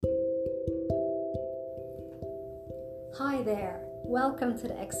Hi there, welcome to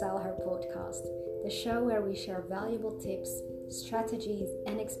the Excel Her podcast, the show where we share valuable tips, strategies,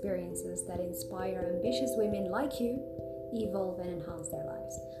 and experiences that inspire ambitious women like you evolve and enhance their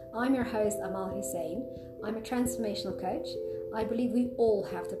lives. I'm your host Amal Hussein. I'm a transformational coach. I believe we all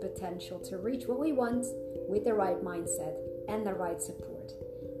have the potential to reach what we want with the right mindset and the right support.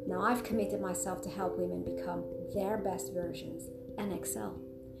 Now I've committed myself to help women become their best versions and excel.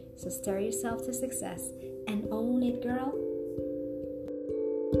 So stir yourself to success and own it, girl.